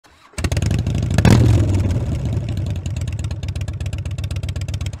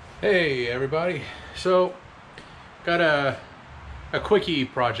Hey everybody, so got a quickie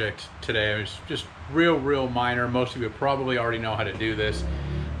project today. It's just real minor. Most of you probably already know how to do this,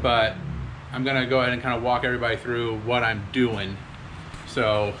 but I'm gonna go ahead and kind of walk everybody through what I'm doing.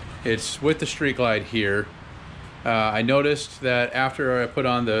 So it's with the Street Glide here. I noticed that after I put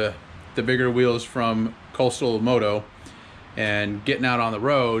on the bigger wheels from Coastal Moto and getting out on the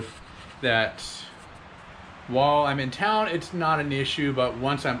road, that while I'm in town, it's not an issue, but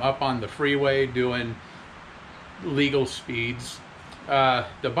once I'm up on the freeway doing legal speeds,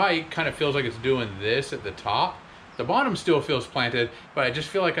 the bike kind of feels like it's doing this at the top. The bottom still feels planted, but I just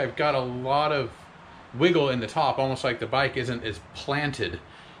feel like I've got a lot of wiggle in the top, almost like the bike isn't as planted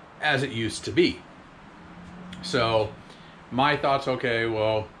as it used to be. So my thoughts, okay,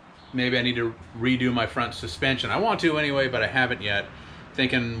 well, maybe I need to redo my front suspension. I want to anyway, but I haven't yet.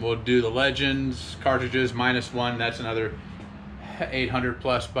 Thinking we'll do the Legends cartridges -1, that's another 800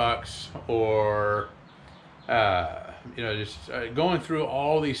 plus bucks, or you know, just going through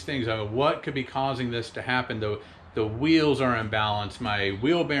all these things. I mean, what could be causing this to happen? The wheels are imbalanced, my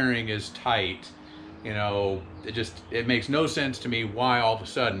wheel bearing is tight, you know, it makes no sense to me why all of a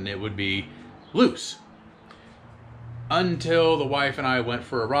sudden it would be loose, until the wife and I went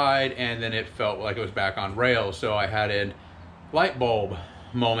for a ride, and then it felt like it was back on rails. So I had a light bulb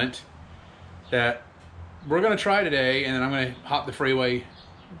moment that we're gonna try today, and then I'm gonna hop the freeway,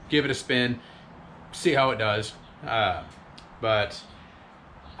 give it a spin, see how it does. But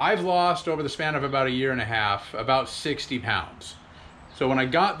I've lost, over the span of about a year and a half, about 60 pounds. So when I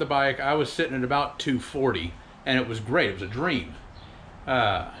got the bike, I was sitting at about 240, and it was great. It was a dream.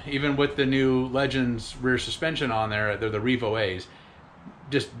 Even with the new Legends rear suspension on there, they're the Revo A's.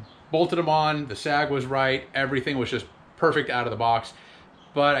 Just bolted them on, the sag was right, everything was just perfect out of the box.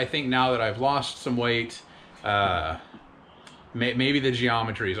 But I think now that I've lost some weight, maybe the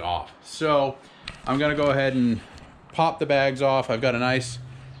geometry is off. So I'm gonna go ahead and pop the bags off. I've got a nice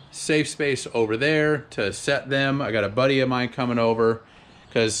safe space over there to set them. I got a buddy of mine coming over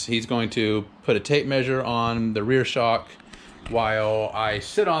because he's going to put a tape measure on the rear shock while I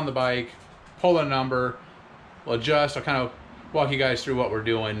sit on the bike, pull a number, adjust. I'll kind of walk you guys through what we're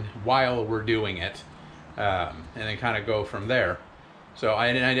doing while we're doing it. And then kind of go from there. So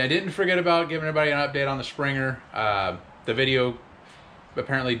I didn't forget about giving everybody an update on the Springer. The video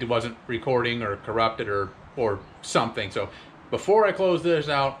apparently wasn't recording or corrupted or something. So before I close this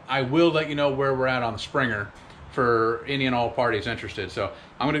out, I will let you know where we're at on the Springer for any and all parties interested. So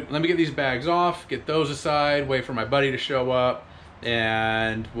let me get these bags off, get those aside, wait for my buddy to show up,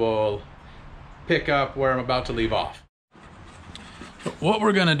 and we'll pick up where I'm about to leave off. What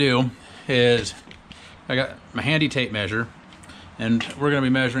we're gonna do is, I got my handy tape measure, and we're going to be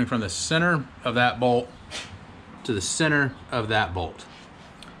measuring from the center of that bolt to the center of that bolt.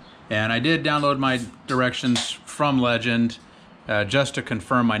 And I did download my directions from Legend just to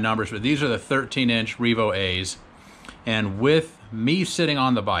confirm my numbers, but these are the 13-inch Revo A's. And with me sitting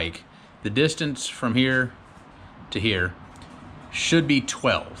on the bike, the distance from here to here should be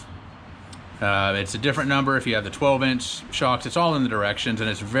 12. It's a different number if you have the 12-inch shocks. It's all in the directions, and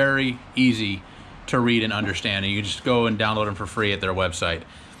it's very easy to read and understand, and you just go and download them for free at their website.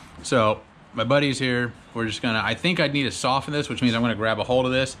 So my buddy's here. We're just gonna, I think I'd need to soften this, which means I'm gonna grab a hold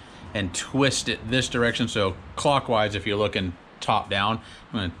of this and twist it this direction. So clockwise, if you're looking top down,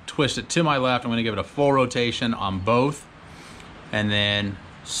 I'm gonna twist it to my left. I'm gonna give it a full rotation on both, and then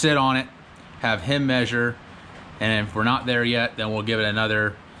sit on it, have him measure, and if we're not there yet, then we'll give it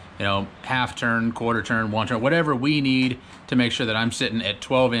another, you know, half turn, quarter turn, one turn, whatever we need to make sure that I'm sitting at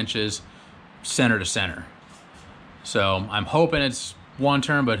 12 inches center to center. So I'm hoping it's one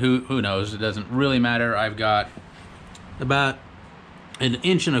turn, but who knows? It doesn't really matter. I've got about 1.25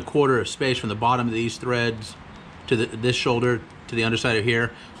 inches of space from the bottom of these threads to this shoulder to the underside of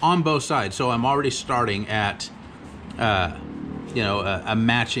here on both sides. So I'm already starting at you know, a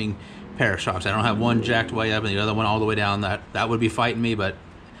matching pair of shocks. I don't have one jacked way up and the other one all the way down. That would be fighting me, but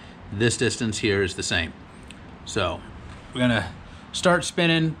this distance here is the same. So we're gonna start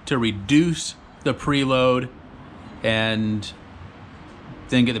spinning to reduce the preload, and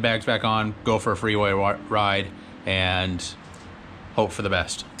then get the bags back on, go for a freeway ride, and hope for the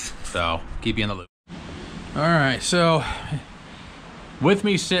best. So keep you in the loop. All right, so with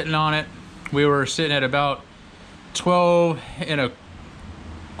me sitting on it, we were sitting at about 12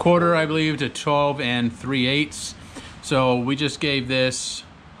 1/4, I believe, to 12 3/8. So we just gave this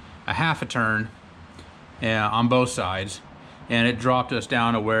a half a turn on both sides, and it dropped us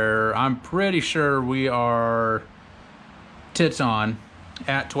down to where I'm pretty sure we are tits on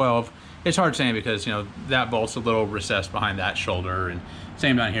at 12. It's hard saying because, you know, that bolt's a little recessed behind that shoulder, and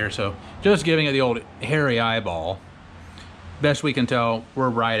same down here. So just giving it the old hairy eyeball. Best we can tell, we're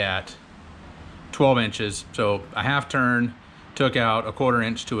right at 12 inches. So a half turn took out a 1/4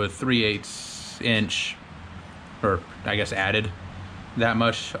 inch to a 3/8 inch, or I guess added that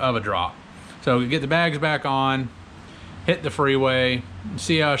much of a drop. So we get the bags back on, hit the freeway,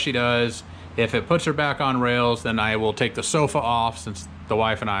 see how she does. If it puts her back on rails, then I will take the sofa off, since the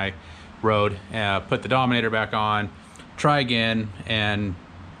wife and I rode, put the Dominator back on, try again. And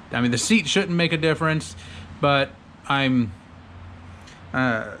I mean, the seat shouldn't make a difference, but I'm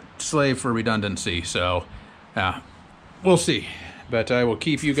slave for redundancy, so we'll see. But I will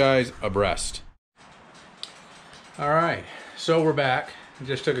keep you guys abreast. All right, so we're back.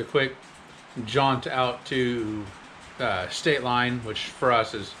 Just took a quick jaunt out to State Line, which for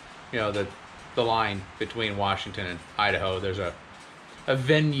us is, you know, the line between Washington and Idaho. There's a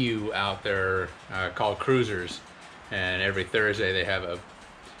venue out there called Cruisers, and every Thursday they have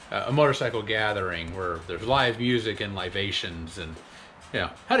a motorcycle gathering where there's live music and libations, and, you know,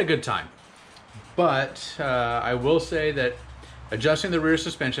 had a good time. But I will say that adjusting the rear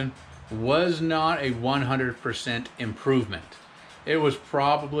suspension was not a 100% improvement. It was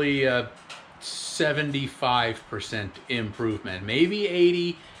probably a 75% improvement, maybe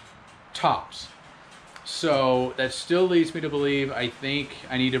 80 tops. So that still leads me to believe I think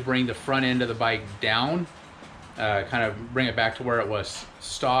I need to bring the front end of the bike down, kind of bring it back to where it was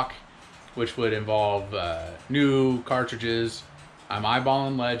stock, which would involve new cartridges. I'm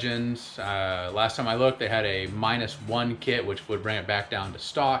eyeballing Legends. Last time I looked, they had a -1 kit, which would bring it back down to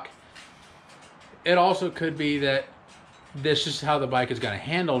stock. It also could be that this is how the bike is going to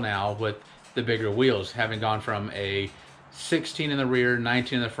handle now with the bigger wheels, having gone from a 16 in the rear,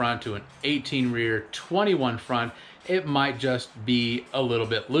 19 in the front, to an 18 rear, 21 front. It might just be a little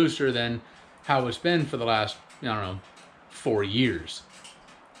bit looser than how it's been for the last, I don't know, 4 years.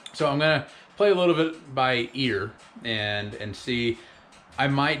 So I'm going to play a little bit by ear and see. I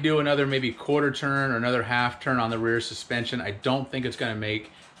might do another maybe 1/4 turn or another half turn on the rear suspension. I don't think it's going to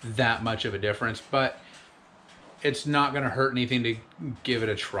make that much of a difference, but it's not going to hurt anything to give it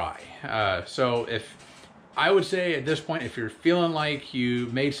a try. So if I would say at this point, if you're feeling like you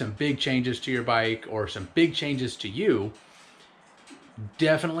made some big changes to your bike or some big changes to you,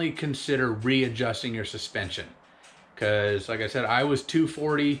 definitely consider readjusting your suspension. Because like I said, I was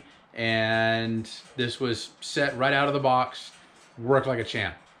 240 and this was set right out of the box, worked like a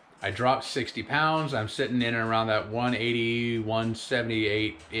champ. I dropped 60 pounds. I'm sitting in and around that 180,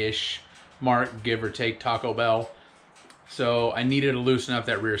 178-ish mark, give or take Taco Bell. So I needed to loosen up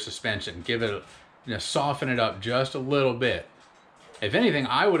that rear suspension, give it, you know, soften it up just a little bit. If anything,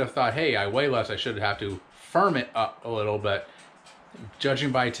 I would have thought, hey, I weigh less, I should have to firm it up a little, but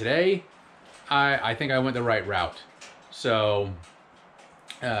judging by today, I think I went the right route. So,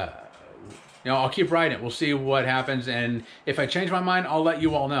 you know, I'll keep riding it. We'll see what happens, and if I change my mind, I'll let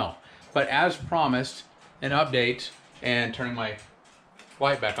you all know. But as promised, an update, and turning my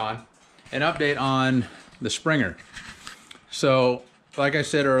light back on, an update on the Springer. So, like I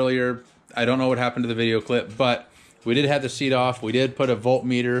said earlier, I don't know what happened to the video clip, but we did have the seat off. We did put a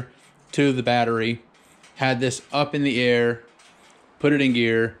voltmeter to the battery, had this up in the air, put it in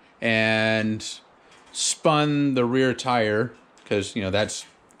gear, and spun the rear tire, because, you know, that's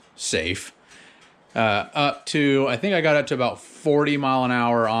safe, up to, I think I got up to about 40 mile an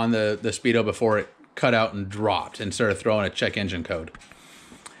hour on the speedo before it cut out and dropped and started throwing a check engine code.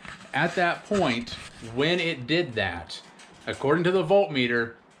 At that point, when it did that, according to the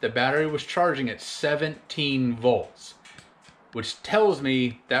voltmeter, the battery was charging at 17 volts, which tells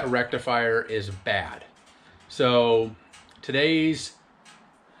me that rectifier is bad. So today's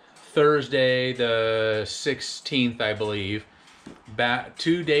Thursday, the 16th, I believe.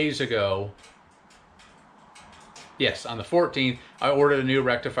 2 days ago, yes, on the 14th, I ordered a new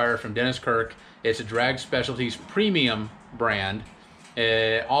rectifier from Dennis Kirk. It's a Drag Specialties premium brand.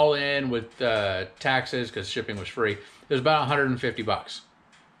 All in with taxes, because shipping was free. It was about 150 bucks.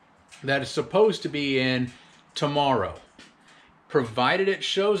 That is supposed to be in tomorrow. Provided it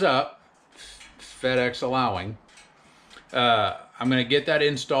shows up, FedEx allowing, I'm going to get that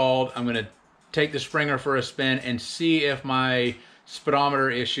installed. I'm going to take the Springer for a spin and see if my speedometer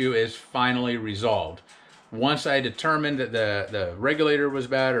issue is finally resolved. Once I determined that the regulator was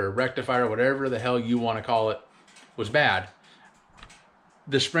bad, or rectifier, whatever the hell you want to call it, was bad,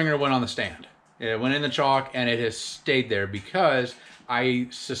 the Springer went on the stand. It went in the chalk, and it has stayed there because I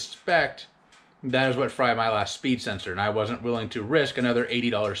suspect that is what fried my last speed sensor, and I wasn't willing to risk another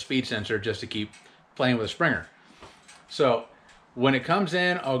 $80 speed sensor just to keep playing with a Springer. So when it comes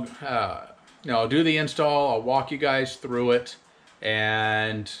in, I'll do the install. I'll walk you guys through it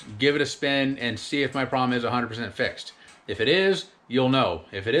and give it a spin and see if my problem is 100% fixed. If it is, you'll know.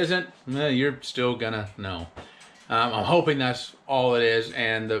 If it isn't, you're still gonna know. I'm hoping that's all it is,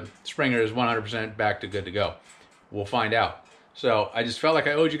 and the Springer is 100% back to good to go. We'll find out. So I just felt like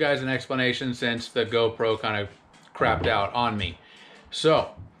I owed you guys an explanation since the GoPro kind of crapped out on me.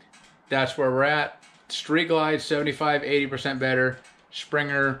 So that's where we're at. Street Glide 75, 80% better.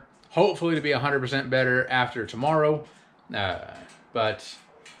 Springer hopefully to be 100% better after tomorrow. But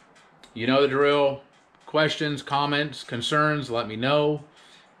you know the drill. Questions, comments, concerns, let me know.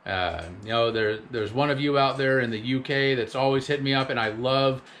 There's one of you out there in the UK that's always hitting me up, and I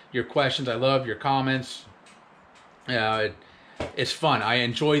love your questions. I love your comments. It's fun. I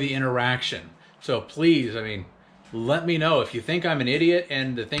enjoy the interaction. So please, let me know if you think I'm an idiot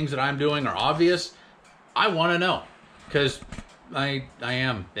and the things that I'm doing are obvious. I want to know, because I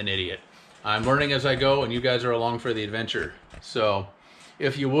am an idiot. I'm learning as I go, and you guys are along for the adventure. So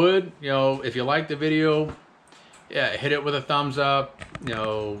if you would, if you like the video, hit it with a thumbs up,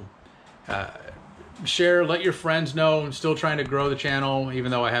 share, let your friends know. I'm still trying to grow the channel,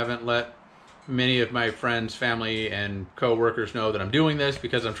 even though I haven't let many of my friends, family, and co-workers know that I'm doing this,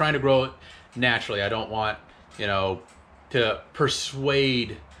 because I'm trying to grow it naturally. I don't want, to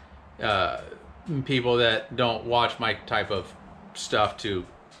persuade people that don't watch my type of stuff to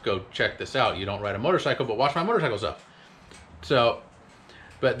go check this out. You don't ride a motorcycle, but watch my motorcycle stuff. So,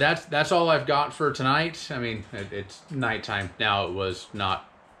 but that's all I've got for tonight. It's nighttime now. It was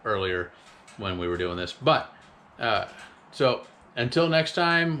not earlier when we were doing this. But, so until next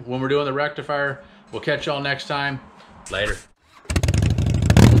time, when we're doing the rectifier, we'll catch y'all next time. Later.